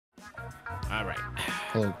All right.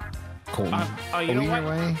 Hello, Colton. You know what?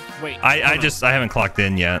 Way? Wait. I haven't clocked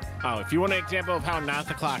in yet. Oh, if you want an example of how not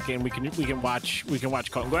to clock in, we can watch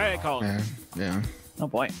Colton. Go ahead, Colton. Yeah. Oh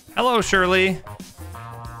boy. Hello, Shirley.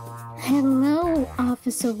 Hello,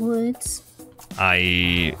 Officer Woods. Are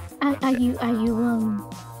you I'm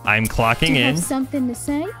clocking do you in. have something to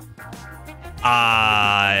say?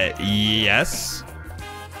 Yes.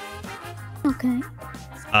 Okay.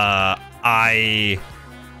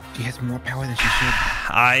 She has more power than she should.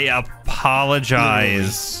 I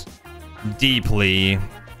apologize deeply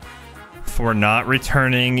for not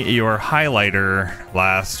returning your highlighter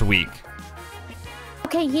last week.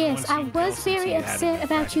 Okay, yes, I was very upset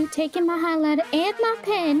about you taking my highlighter and my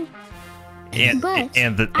pen. And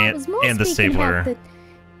the stapler.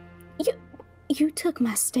 You took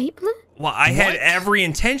my stapler? Well, I had every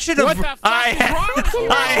intention of. What the fuck I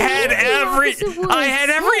had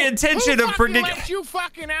every intention of predicting. Let you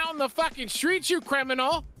fucking out in the fucking streets, you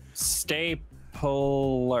criminal. Stapler.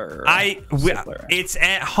 It's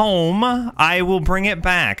at home. I will bring it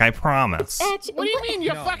back. I promise. What do you mean?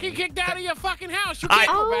 You're fucking kicked out of your fucking house. You can't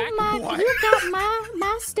go back. You got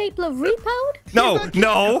my stapler repoed? No.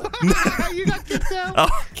 You got kicked out.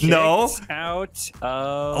 No. Out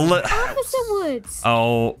of Officer Woods.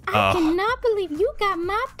 Oh. I cannot believe you got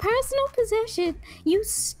my personal possession. You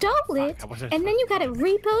stole it, and then you got it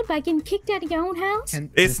repoed by getting kicked out of your own house.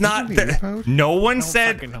 It's not. No one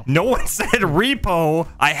said repo.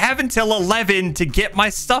 I have until 11 to get my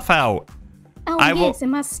stuff out. Oh, and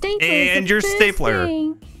my stapler. And your stapler.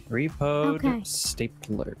 repoed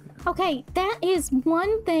stapler. Okay, that is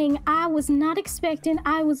one thing I was not expecting.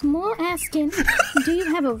 I was more asking, do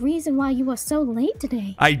you have a reason why you are so late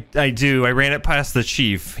today? I do. I ran it past the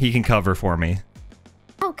chief. He can cover for me.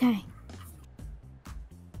 Okay.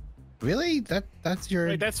 Really? That's your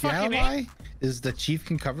ally? Is the chief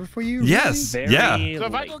can cover for you? Yes. Really? Yeah. So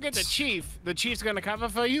if I go get the chief's gonna cover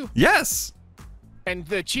for you? Yes. And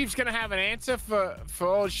the chief's gonna have an answer for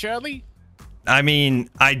old Shirley? I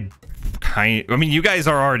mean, you guys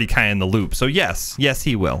are already kind of in the loop, so yes,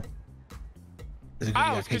 he will.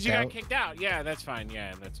 Oh, it's because you got kicked out. Yeah, that's fine.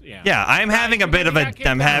 Yeah, Yeah, I'm having a bit of a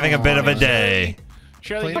day.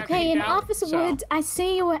 Shirley got Okay, kicked and out, Officer Woods, I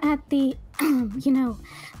see you were at the,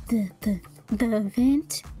 the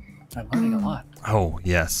event. I'm learning a lot. Oh,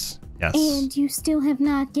 yes. And you still have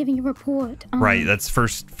not given your report. Right, that's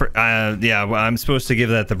first. I'm supposed to give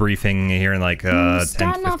that the briefing here in like 10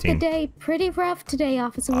 starting 15. off the day pretty rough today,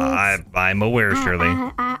 Officer Woods. I'm aware,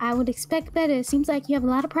 Shirley. I would expect better. It seems like you have a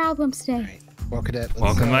lot of problems today. Right. Well, Cadet,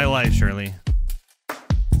 Welcome to my life, Shirley.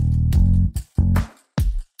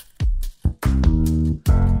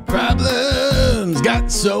 Problems,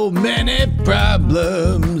 got so many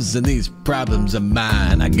problems, and these problems are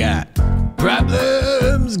mine. I got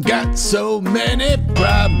problems, got so many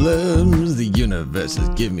problems. The universe has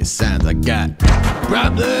given me signs. I got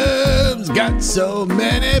problems, got so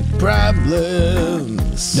many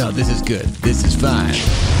problems. No, this is good. This is fine.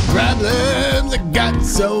 Problems, I got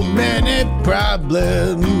so many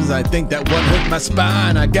problems. I think that one hurt my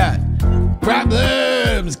spine. I got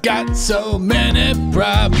problems, got so many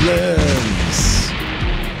problems.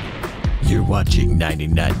 You're watching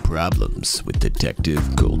 99 Problems with Detective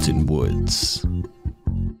Colton Woods.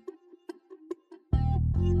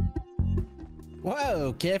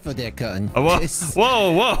 Whoa, careful there, Colton. Whoa.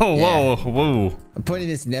 I'm putting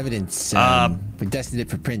this in evidence. We dusted it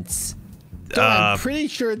for prints. So I'm pretty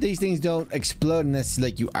sure these things don't explode unless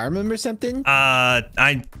like you arm them or something.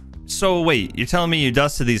 So wait, you're telling me you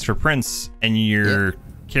dusted these for prints and you're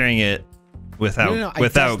carrying it without No, I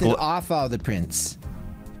dusted off all the prints.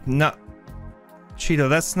 No, Cheetoh,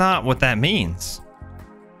 that's not what that means.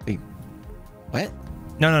 Wait, what?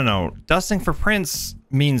 No. Dusting for prints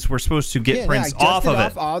means we're supposed to get prints off of it.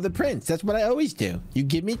 Off all the prints. That's what I always do. You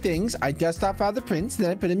give me things, I dust off all the prints,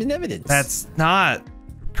 then I put them in evidence. That's not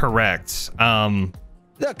correct.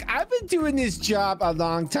 Look, I've been doing this job a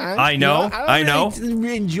long time. I know. I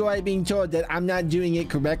really enjoy being told that I'm not doing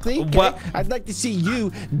it correctly. Okay? What? I'd like to see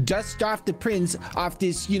you dust off the prints off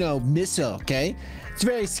this, missile, okay? It's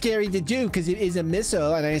very scary to do because it is a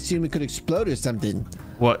missile and I assume it could explode or something.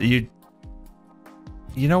 What, you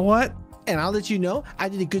know what? And I'll let you know, I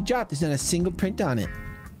did a good job. There's not a single print on it.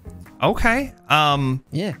 Okay.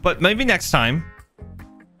 Yeah. But maybe next time,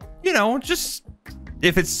 just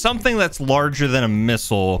if it's something that's larger than a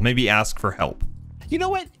missile, maybe ask for help. You know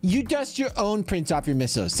what? You dust your own prints off your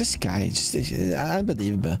missiles. This guy is just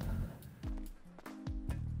unbelievable.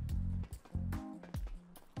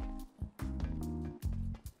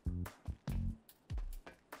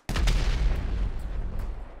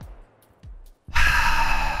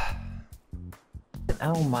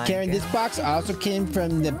 Oh my Karen, God. this box also came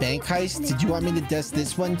from the bank heist. Did you want me to dust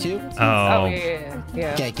this one too? Oh, Oh.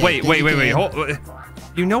 yeah. Okay, Wait. thank you, Karen. Hold.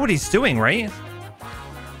 You know what he's doing, right?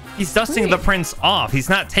 He's dusting the prints off. He's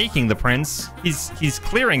not taking the prints. He's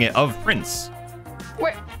clearing it of prints.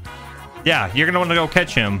 Wait. Yeah, you're gonna want to go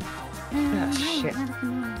catch him. Oh, shit.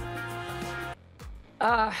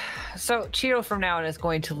 So Cheetoh from now on is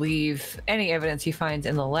going to leave any evidence he finds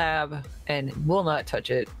in the lab and will not touch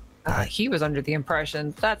it. He was under the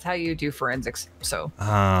impression that's how you do forensics. So.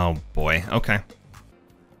 Oh boy. Okay.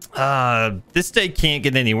 This day can't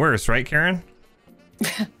get any worse, right, Karen?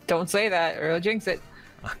 Don't say that or it'll jinx it.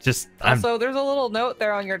 I'm Also, there's a little note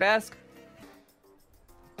there on your desk.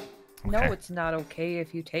 No, Okay. it's not okay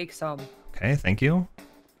if you take some. okay. Thank you.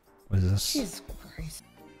 What is this? Jesus Christ.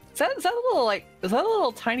 Is that a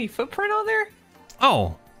little tiny footprint on there?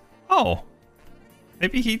 Oh.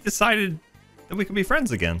 Maybe he decided that we could be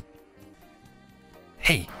friends again.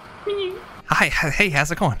 Hey. Hi. Hey,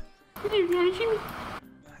 how's it going?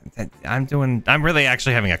 I'm really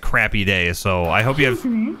actually having a crappy day, so I hope you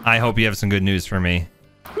have some good news for me.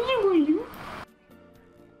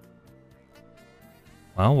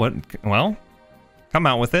 Well, come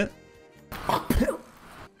out with it.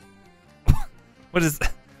 What is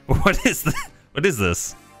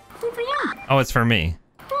this? Oh, it's for me.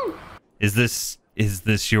 Is this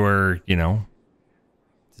your,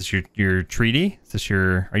 is this your treaty? Is this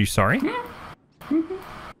your, are you sorry?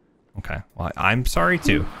 Okay. Well, I'm sorry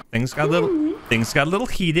too. Things got a little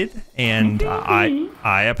heated, and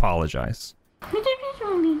I apologize.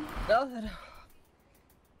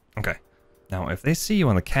 Okay. Now, if they see you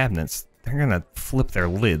on the cabinets, they're gonna flip their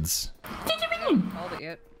lids. Called it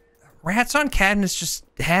yet. Rats on cabinets just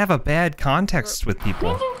have a bad context with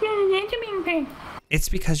people. It's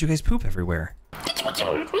because you guys poop everywhere.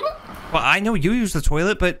 Well, I know you use the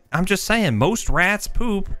toilet, but I'm just saying most rats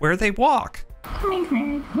poop where they walk.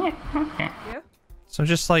 Yeah. So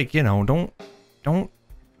just like, don't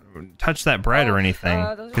touch that bread or anything,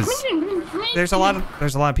 because there's a lot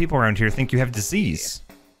of people around here who think you have disease.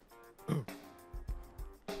 Which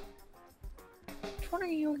one are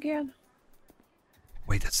you again?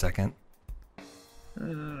 Wait a second.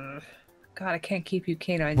 God, I can't keep you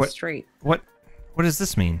canines What? straight. What does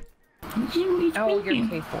this mean? Oh, you're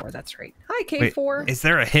K4. That's right. Hi, K4. Wait, is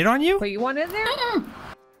there a hit on you? Wait, you want in there?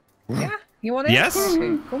 Yeah, you want in? Yes.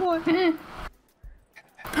 Okay, come on.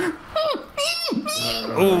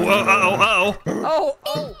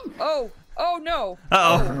 Oh no.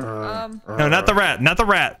 No, not the rat. Not the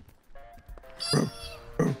rat.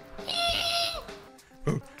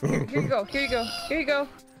 Here you go. Here you go.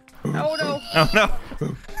 Oh no. Oh no.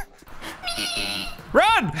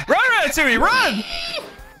 Run, Ratsumi, run!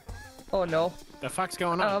 Oh no. The fuck's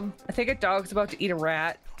going on? I think a dog's about to eat a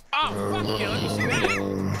rat. Oh, fuck you. Let me see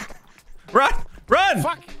that. Run!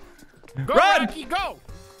 Fuck. Go, Run! Rocky, go.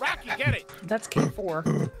 Rocky, get it. That's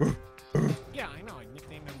K4. Yeah, I know. I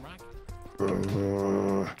nicknamed him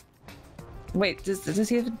Rocky. Wait, is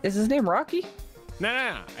his name Rocky?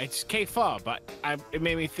 No. It's K4, but it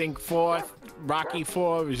made me think Rocky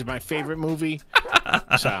 4 is my favorite movie.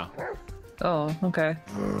 So. Oh, okay.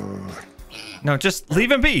 No, just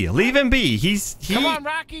leave him be. Leave him be. Come on,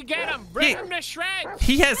 Rocky, get him. Bring him to shreds.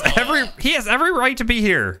 He has every right to be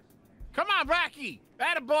here. Come on, Rocky.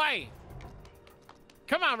 Atta boy.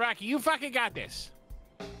 Come on, Rocky. You fucking got this.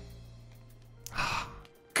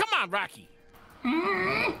 Come on, Rocky.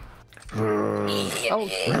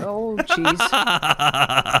 Oh, jeez.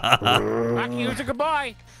 Rocky, who's a good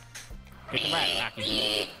boy? Get the rat,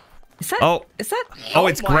 Rocky. Is that? Oh. Is that? Oh,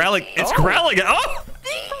 it's growling. It's growling. Oh!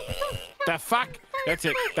 The fuck? That's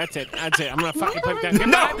it. I'm gonna fucking put that.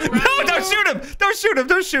 No! Don't shoot him! Don't shoot him!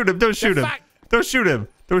 Don't shoot him! Don't shoot him! Don't shoot him!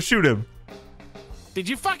 Don't shoot him! Did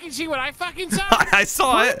you fucking see what I fucking saw? I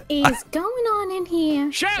saw it. What is going on in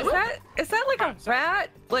here? Shut up! Is that like a rat,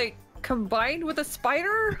 like combined with a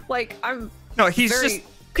spider? Like No, he's very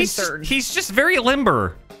concerned. He's just very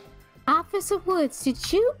limber. Officer Woods,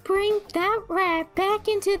 did you bring that rat back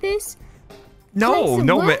into this? No,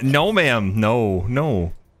 ma'am.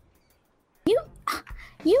 No.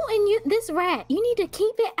 You this rat, you need to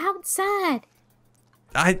keep it outside.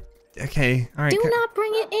 Okay, all right. Do not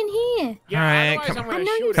bring it in here. Yeah, All right, otherwise I'm gonna I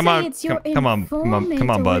know you shoot Come say on, it's your come on,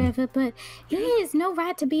 informant bud. or whatever, but he has no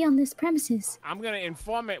right to be on this premises. I'm gonna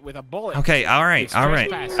inform it with a bullet. Okay, all right. It's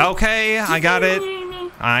trespassing. Okay, I got it.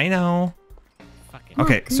 I know. Fucking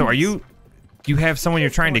Okay, so are you have someone you're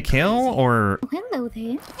trying to kill, or Oh, hello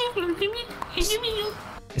there.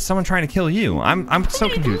 is someone trying to kill you? I'm so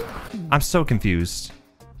confused. I'm so confused.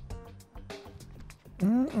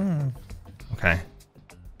 Okay.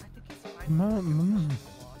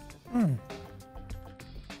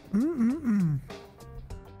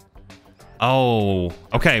 Oh,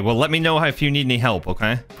 okay. Well, let me know if you need any help,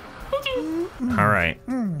 okay? All right.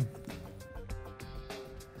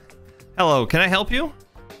 Hello, can I help you?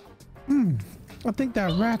 I think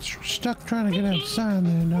that rat's stuck trying to get outside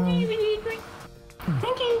there, dog.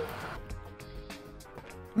 Thank you.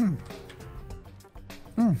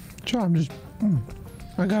 So I'm just.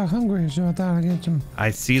 I got hungry, so I thought I'd get some.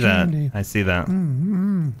 I see candy. that. I see that.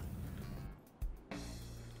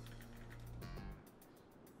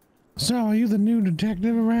 So, are you the new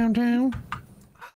detective around town?